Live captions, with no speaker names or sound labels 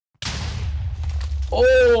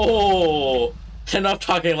Oh! Enough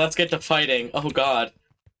talking, let's get to fighting. Oh god.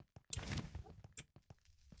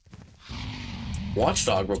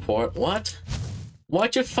 Watchdog report? What?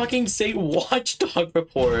 Why'd you fucking say watchdog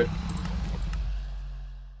report?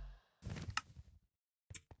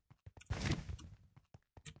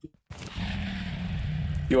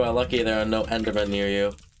 You are lucky there are no Endermen near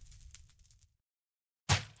you.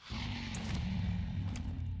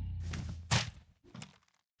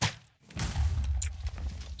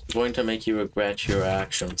 I'm going to make you regret your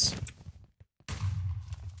actions.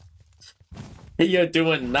 You're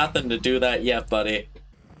doing nothing to do that yet, buddy.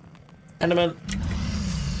 Enderman.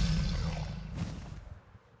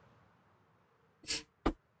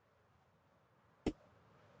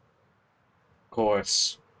 Of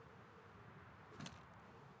course.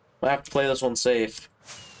 I have to play this one safe.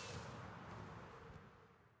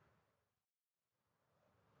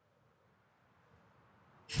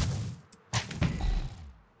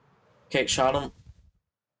 Okay, shot him.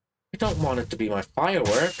 I don't want it to be my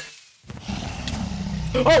firework.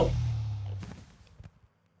 Oh!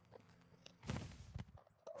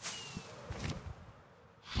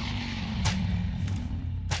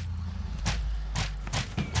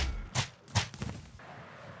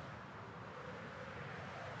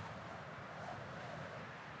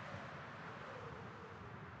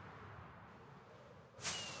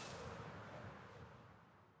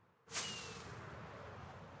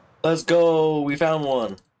 Let's go! We found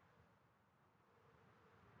one.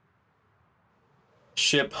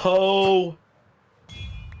 Ship ho!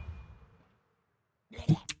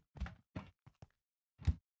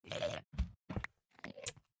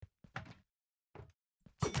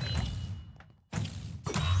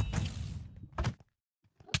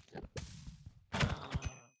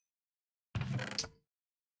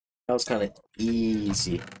 That was kind of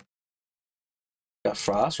easy. Got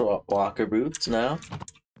frost walker boots now.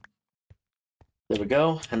 There we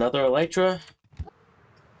go. Another elytra.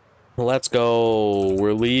 Let's go.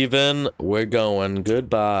 We're leaving. We're going.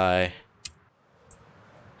 Goodbye.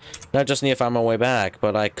 Not just need to find my way back,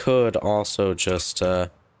 but I could also just go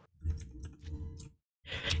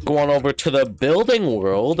on over to the building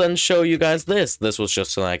world and show you guys this. This was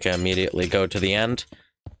just so I can immediately go to the end.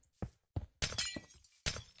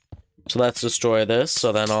 So let's destroy this,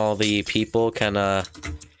 so then all the people can,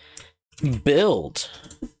 build.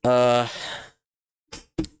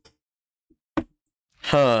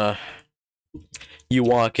 You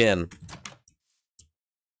walk in.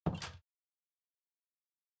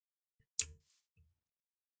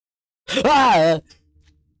 Ah!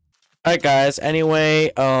 Alright guys,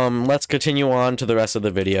 anyway, let's continue on to the rest of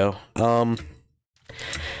the video.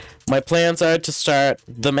 My plans are to start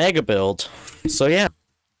the mega build. So yeah.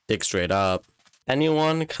 Dig straight up.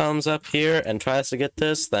 Anyone comes up here and tries to get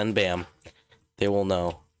this, then bam. They will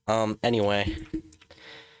know. Anyway.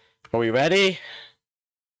 Are we ready?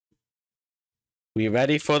 We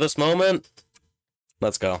ready for this moment?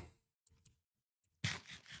 Let's go.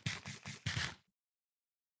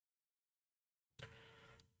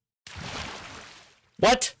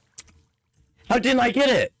 What? How didn't I get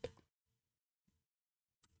it?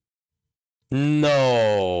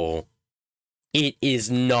 No. It is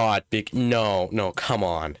not big. No, no, come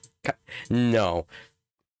on. No.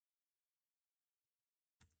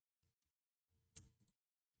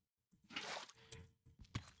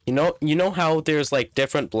 You know how there's like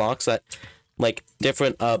different blocks that like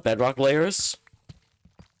different bedrock layers?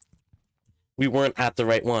 We weren't at the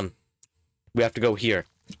right one. We have to go here.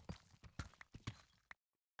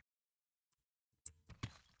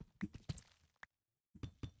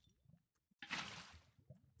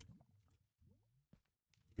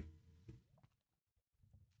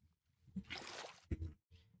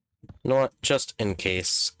 You know what? Just in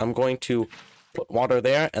case. I'm going to put water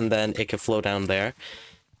there, and then it can flow down there.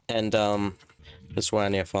 And, this is where I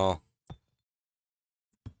need to fall.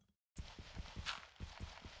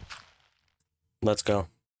 Let's go.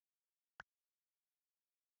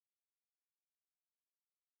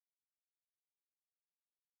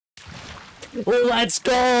 Let's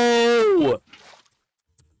go!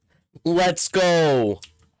 Let's go!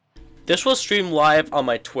 This was streamed live on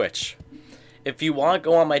my Twitch. If you want to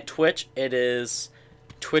go on my Twitch, it is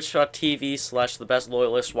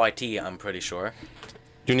twitch.tv/thebestloyalistyt, I'm pretty sure.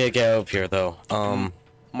 You need to get over here, though.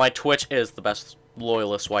 My Twitch is the best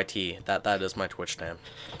loyalist YT. That is my Twitch name.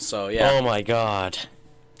 So, yeah. Oh my god.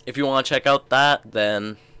 If you want to check out that,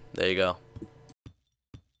 then there you go.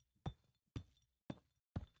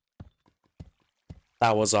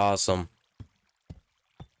 That was awesome.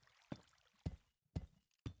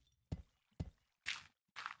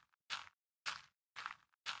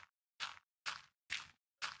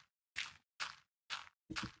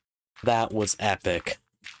 That was epic.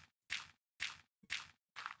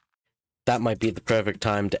 That might be the perfect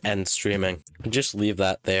time to end streaming. Just leave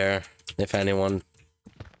that there. If anyone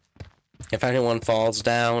falls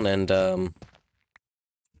down and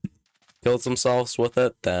kills themselves with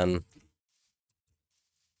it, then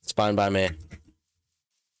it's fine by me.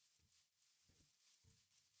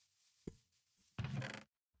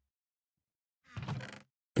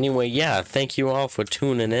 Anyway, yeah, thank you all for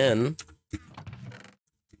tuning in.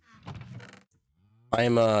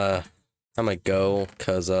 I'm gonna go,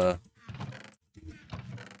 cause it's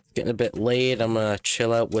getting a bit late. I'm gonna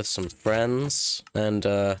chill out with some friends, and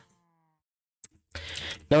now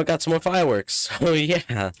I got some more fireworks. Oh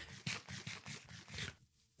yeah.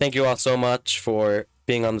 Thank you all so much for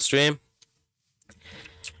being on the stream.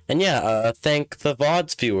 And yeah, thank the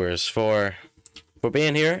VODs viewers for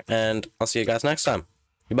being here, and I'll see you guys next time.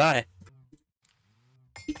 Goodbye.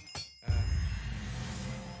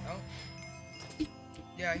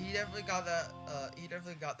 Yeah, he definitely got that. He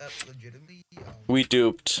definitely got that legitimately. We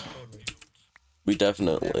duped. Totally. We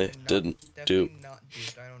definitely didn't dupe. Not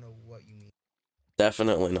duped. I don't know what you mean.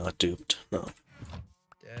 Definitely not duped. No.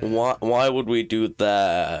 Why would we do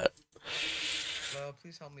that?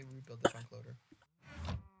 Please help me rebuild the trunk loader.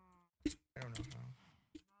 I don't know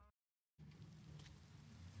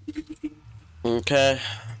how. Okay.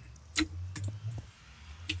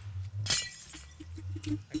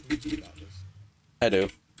 I believe you got this. I do.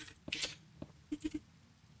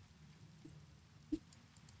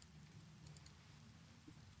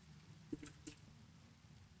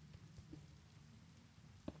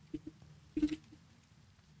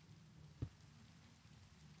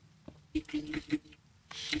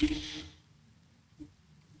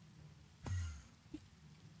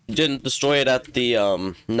 You didn't destroy it at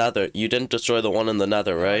the nether. You didn't destroy the one in the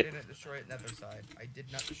nether, right? I didn't destroy it nether side. I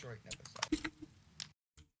did not destroy it nether side.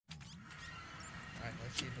 Alright,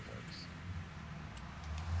 let's see if it works.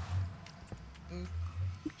 Boop.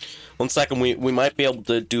 1 second, we might be able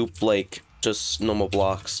to dupe like just normal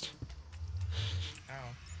blocks.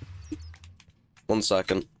 Ow. 1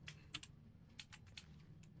 second.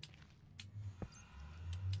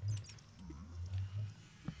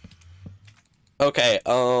 Okay,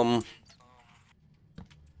 go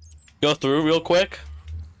through real quick.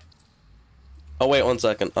 Oh wait, 1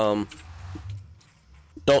 second. Don't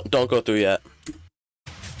go through yet.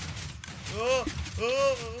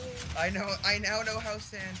 I now know how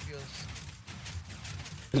sand feels.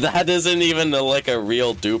 That isn't even like a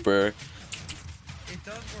real duper. It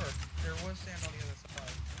does work. There was sand on the other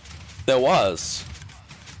side. There was.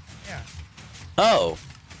 Yeah. Oh.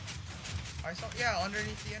 I saw. Yeah,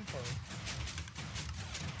 underneath the end part.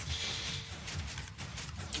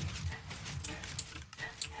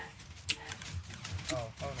 Oh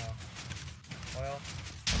no. Well.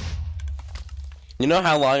 You know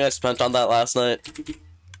how long I spent on that last night?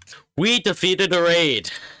 We defeated a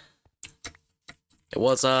raid. It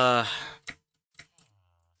was, not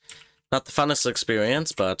the funnest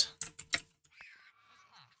experience, but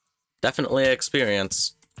definitely an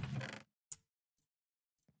experience.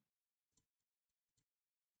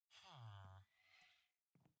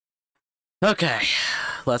 Okay,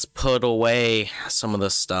 let's put away some of the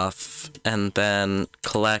stuff and then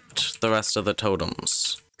collect the rest of the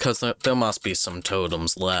totems. Because there must be some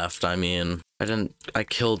totems left. I mean, I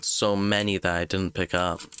killed so many that I didn't pick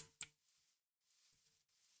up.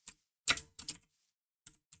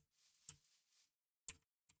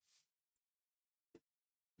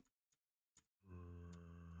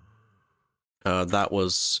 That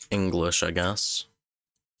was English, I guess.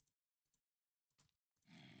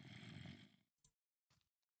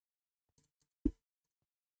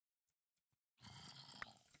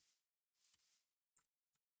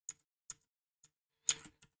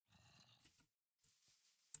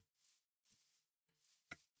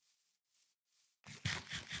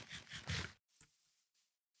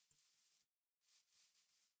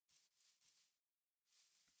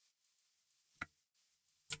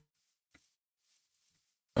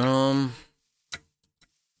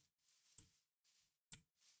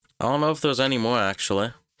 I don't know if there's any more,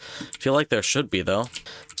 actually. I feel like there should be, though.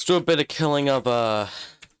 Let's do a bit of killing of,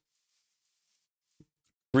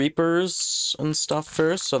 creepers and stuff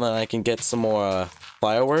first, so that I can get some more,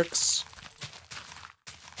 fireworks.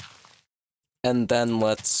 And then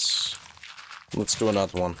let's do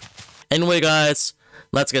another one. Anyway, guys,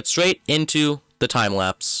 let's get straight into the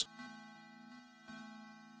time-lapse.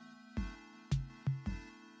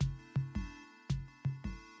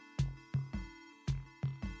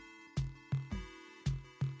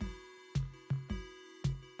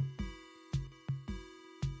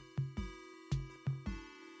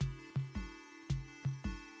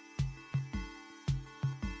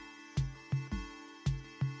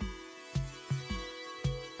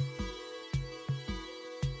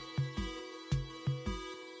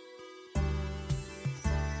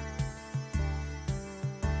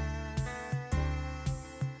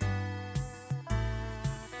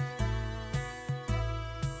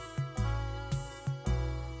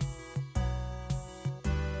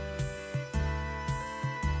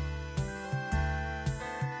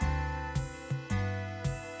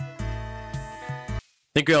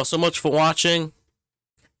 Thank you all so much for watching.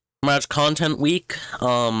 March Content Week,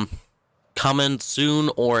 coming soon,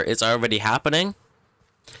 or it's already happening.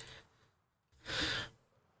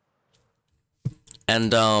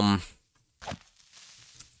 And,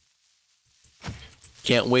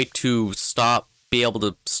 can't wait to be able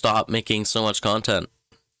to stop making so much content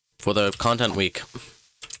for the Content Week.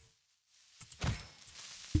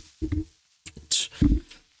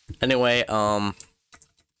 Anyway,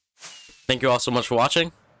 thank you all so much for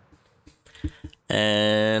watching,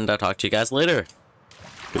 and I'll talk to you guys later.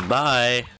 Goodbye.